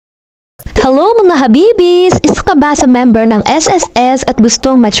Hello mga habiBees! Isa ka ba sa member ng SSS at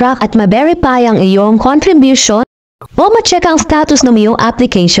gustong ma-track at ma-verify ang iyong contribution o ma-check ang status ng iyong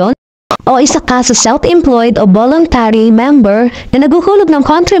application? O isa ka sa self-employed o voluntary member na naguhulog ng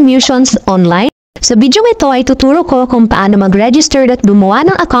contributions online? Sa video ito ay tuturo ko kung paano mag-register at gumawa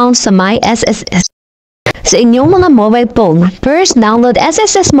ng account sa my.SS sa inyong mga mobile phone. First, download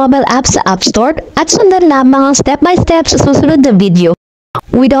SSS mobile app sa App Store at sundan lamang ang step-by-step sa susunod na video.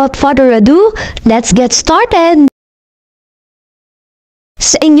 Without further ado, let's get started!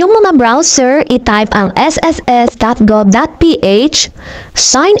 Sa inyong mga browser, i-type ang sss.gov.ph,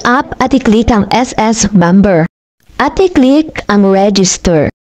 sign up at i-click ang SS member. At i-click ang register.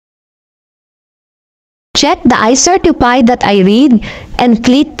 Check the I certify that I read and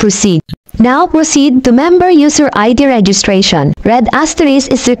click proceed. Now proceed to member user ID registration. Red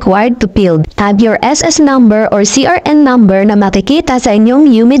asterisk is required to fill. Type your SS number or CRN number na makikita sa inyong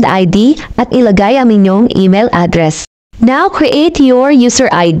UMID ID at ilagay ang inyong email address. Now create your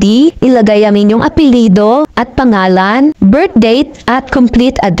user ID, ilagay ang inyong apelido at pangalan, birth date at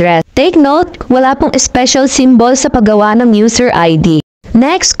complete address. Take note, wala pong special symbol sa paggawa ng user ID.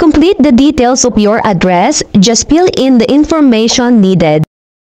 Next, complete the details of your address. Just fill in the information needed.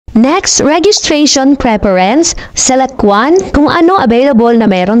 Next, registration preference. Select one kung ano available na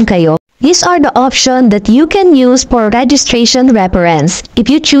meron kayo. These are the options that you can use for registration reference.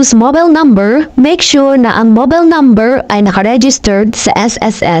 If you choose mobile number, make sure na ang mobile number ay nakaregistered sa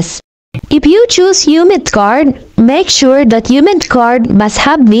SSS. If you choose UMID card, make sure that UMID card must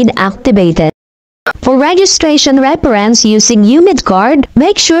have been activated. For registration reference using UMID card,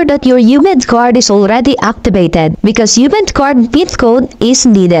 make sure that your UMID card is already activated because UMID card PIN code is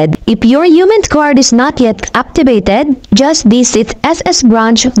needed. If your UMID card is not yet activated, just visit SS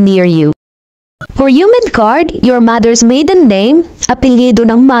branch near you. For UMID card, your mother's maiden name, apelyido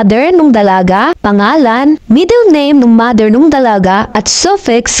ng mother nung dalaga, pangalan, middle name ng mother nung dalaga, at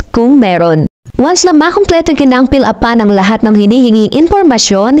suffix kung meron. Once na makumpleto kinang fill-upan ang lahat ng hinihinging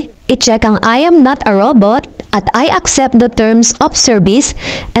impormasyon, i-check ang I am not a robot at I accept the terms of service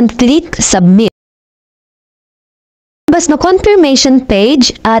and click submit. Bas na confirmation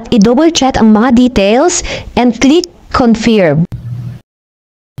page at i-double check ang mga details and click confirm.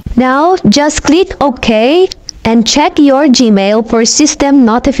 Now, just click OK and check your Gmail for system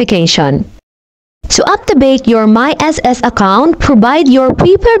notification. To activate your my.SS account, provide your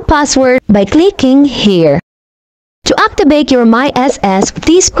preferred password by clicking here. To activate your my.SS,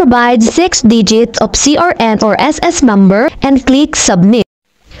 please provide 6 digits of CRN or SS number and click submit.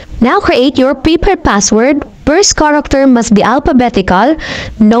 Now create your preferred password. First character must be alphabetical,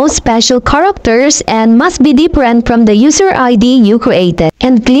 no special characters, and must be different from the user ID you created.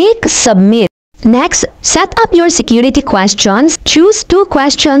 And click submit. Next, set up your security questions. Choose 2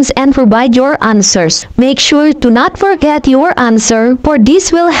 questions and provide your answers. Make sure to not forget your answer, for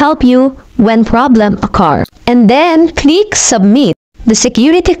this will help you when problem occur. And then click submit. The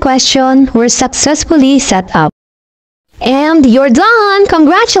security question were successfully set up. And you're done!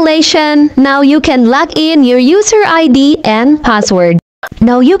 Congratulations! Now you can log in your user ID and password.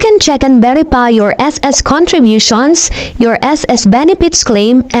 Now you can check and verify your SS contributions, your SS benefits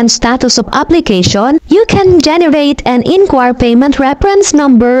claim, and status of application. You can generate and inquire payment reference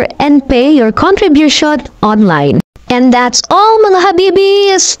number and pay your contribution online. And that's all mga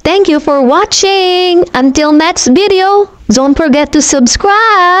habiBees! Thank you for watching! Until next video, don't forget to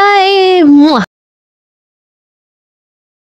subscribe!